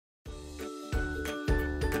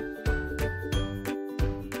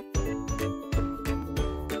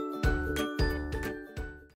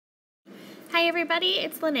Hi everybody,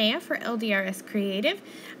 it's Lynnea for LDRS Creative.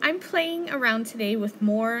 I'm playing around today with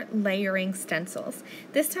more layering stencils.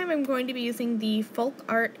 This time I'm going to be using the Folk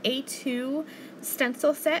Art A2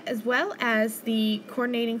 stencil set as well as the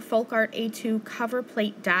coordinating Folk Art A2 cover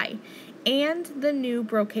plate die and the new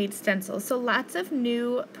brocade stencil. So lots of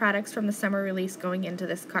new products from the summer release going into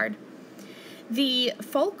this card. The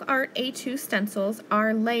Folk Art A2 stencils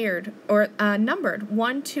are layered or numbered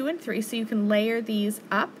 1, 2, and 3, so you can layer these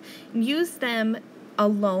up, use them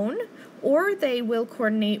alone, or they will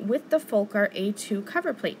coordinate with the Folk Art A2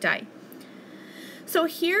 cover plate die. So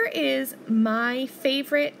here is my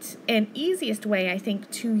favorite and easiest way, I think,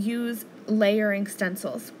 to use layering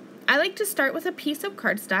stencils. I like to start with a piece of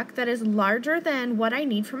cardstock that is larger than what I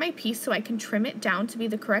need for my piece so I can trim it down to be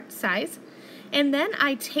the correct size. And then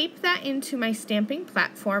I tape that into my stamping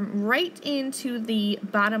platform right into the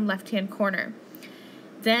bottom left-hand corner.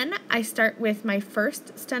 Then I start with my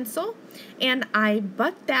first stencil and I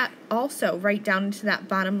butt that also right down into that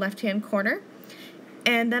bottom left-hand corner.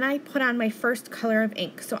 And then I put on my first color of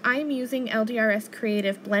ink. So I'm using LDRS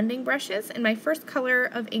Creative blending brushes, and my first color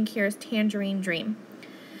of ink here is Tangerine Dream.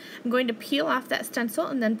 I'm going to peel off that stencil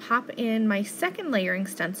and then pop in my second layering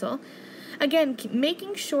stencil. Again,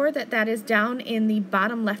 making sure that that is down in the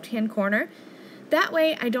bottom left-hand corner. That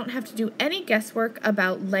way I don't have to do any guesswork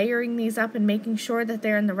about layering these up and making sure that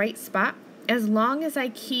they're in the right spot. As long as I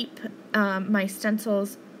keep my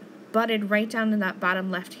stencils butted right down in that bottom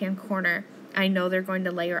left-hand corner, I know they're going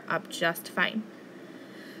to layer up just fine.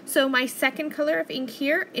 So my second color of ink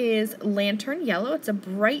here is Lantern Yellow. It's a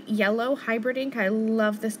bright yellow hybrid ink. I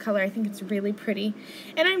love this color. I think it's really pretty.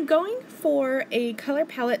 And I'm going for a color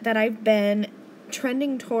palette that I've been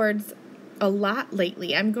trending towards a lot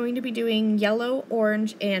lately. I'm going to be doing yellow,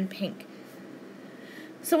 orange, and pink.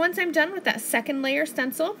 So once I'm done with that second layer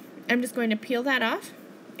stencil, I'm just going to peel that off.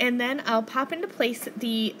 And then I'll pop into place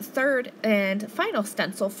the third and final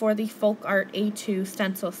stencil for the Folk Art A2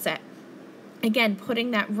 stencil set. Again,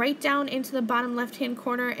 putting that right down into the bottom left-hand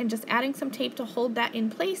corner and just adding some tape to hold that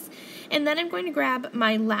in place. And then I'm going to grab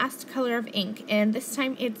my last color of ink, and this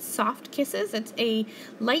time it's Soft Kisses. It's a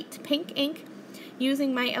light pink ink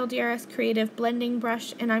using my LDRS Creative blending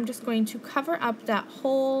brush, and I'm just going to cover up that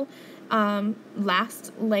whole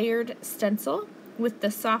last layered stencil with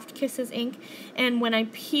the Soft Kisses ink. And when I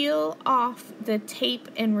peel off the tape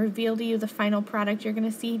and reveal to you the final product, you're going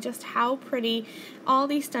to see just how pretty all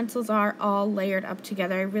these stencils are all layered up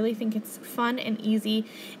together. I really think it's fun and easy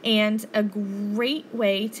and a great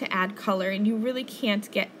way to add color, and you really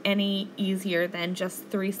can't get any easier than just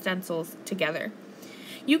 3 stencils together.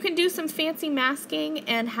 You can do some fancy masking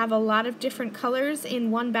and have a lot of different colors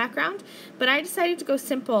in one background, but I decided to go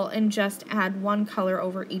simple and just add one color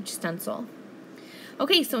over each stencil.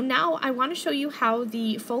 Okay, so now I want to show you how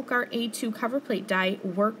the Folk Art A2 cover plate die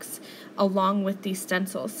works along with these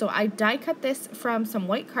stencils. So I die cut this from some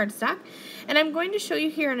white cardstock, and I'm going to show you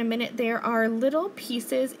here in a minute there are little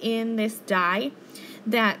pieces in this die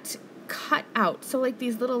that cut out. So like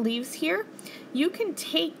these little leaves here, you can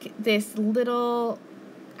take this little,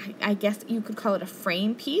 I guess you could call it a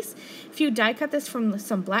frame piece. If you die cut this from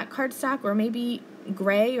some black cardstock or maybe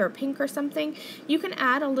gray or pink or something, you can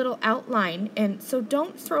add a little outline, and so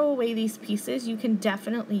don't throw away these pieces. You can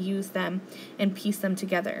definitely use them and piece them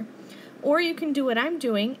together. Or you can do what I'm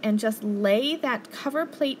doing and just lay that cover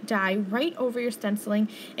plate die right over your stenciling,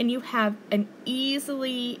 and you have an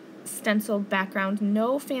easily stenciled background,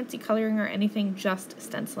 no fancy coloring or anything, just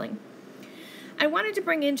stenciling. I wanted to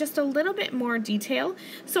bring in just a little bit more detail,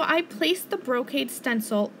 so I placed the brocade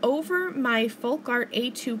stencil over my Folk Art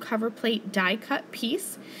A2 cover plate die cut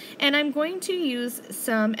piece, and I'm going to use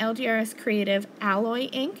some LDRS Creative alloy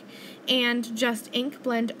ink and just ink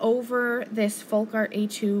blend over this Folk Art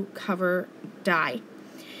A2 cover die.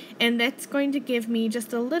 And that's going to give me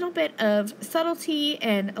just a little bit of subtlety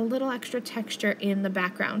and a little extra texture in the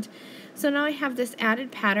background. So now I have this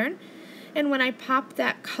added pattern, and when I pop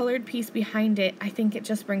that colored piece behind it, I think it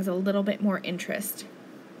just brings a little bit more interest.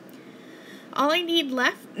 All I need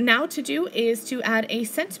left now to do is to add a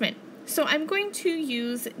sentiment. So I'm going to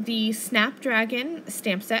use the Snapdragon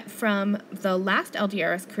stamp set from the last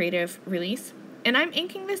LDRS Creative release, and I'm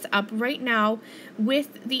inking this up right now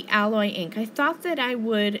with the alloy ink. I thought that I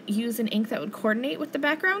would use an ink that would coordinate with the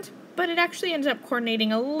background, but it actually ended up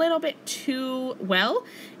coordinating a little bit too well,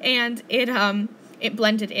 and it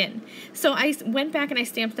blended in. So I went back and I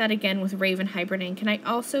stamped that again with Raven Hybrid ink, and I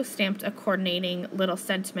also stamped a coordinating little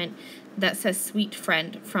sentiment that says Sweet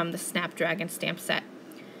Friend from the Snapdragon stamp set.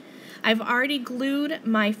 I've already glued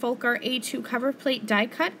my Folk Art A2 cover plate die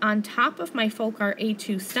cut on top of my Folk Art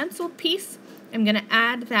A2 stenciled piece, I'm going to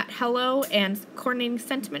add that hello and coordinating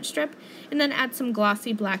sentiment strip, and then add some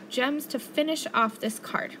glossy black gems to finish off this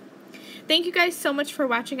card. Thank you guys so much for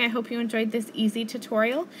watching. I hope you enjoyed this easy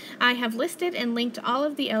tutorial. I have listed and linked all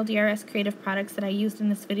of the LDRS Creative products that I used in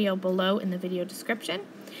this video below in the video description.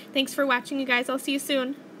 Thanks for watching, you guys. I'll see you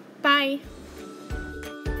soon. Bye!